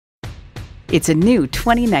It's a new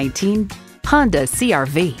 2019 Honda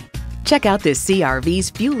CR-V. Check out this CR-V's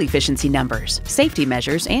fuel efficiency numbers, safety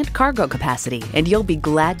measures, and cargo capacity, and you'll be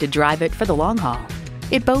glad to drive it for the long haul.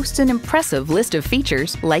 It boasts an impressive list of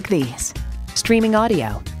features like these: streaming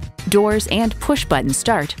audio, doors and push-button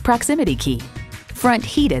start proximity key, front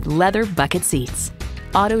heated leather bucket seats,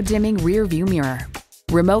 auto-dimming rear-view mirror,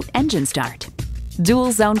 remote engine start,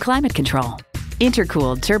 dual-zone climate control,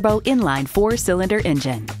 intercooled turbo inline 4-cylinder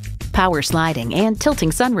engine, power sliding and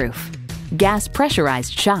tilting sunroof, gas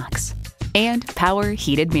pressurized shocks, and power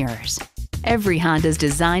heated mirrors. Every Honda is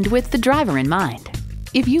designed with the driver in mind.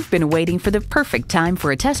 If you've been waiting for the perfect time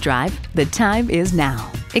for a test drive, the time is now.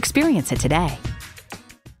 Experience it today.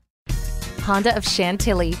 Honda of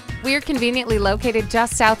Chantilly. We're conveniently located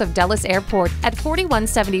just south of Dulles Airport at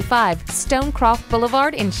 4175 Stonecroft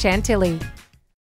Boulevard in Chantilly.